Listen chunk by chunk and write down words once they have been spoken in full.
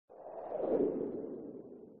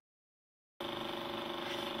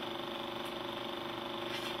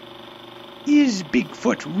Is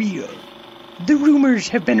Bigfoot real? The rumors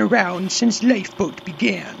have been around since Lifeboat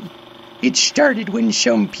began. It started when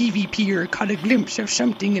some PvPer caught a glimpse of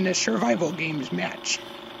something in a survival games match.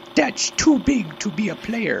 That's too big to be a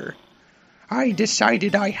player. I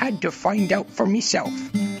decided I had to find out for myself.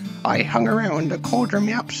 I hung around the colder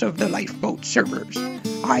maps of the Lifeboat servers.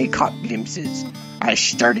 I caught glimpses. I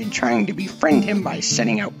started trying to befriend him by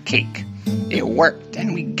sending out cake. It worked,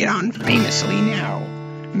 and we get on famously now.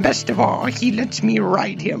 Best of all, he lets me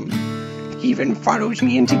ride him. He even follows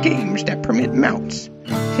me into games that permit mounts.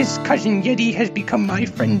 His cousin Yeti has become my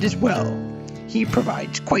friend as well. He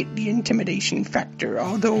provides quite the intimidation factor,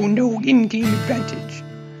 although no in-game advantage.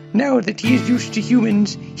 Now that he is used to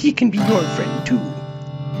humans, he can be your friend too.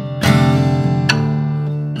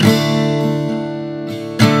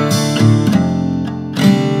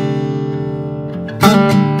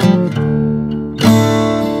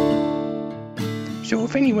 So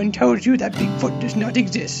if anyone tells you that Bigfoot does not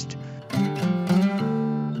exist,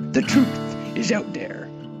 the truth is out there.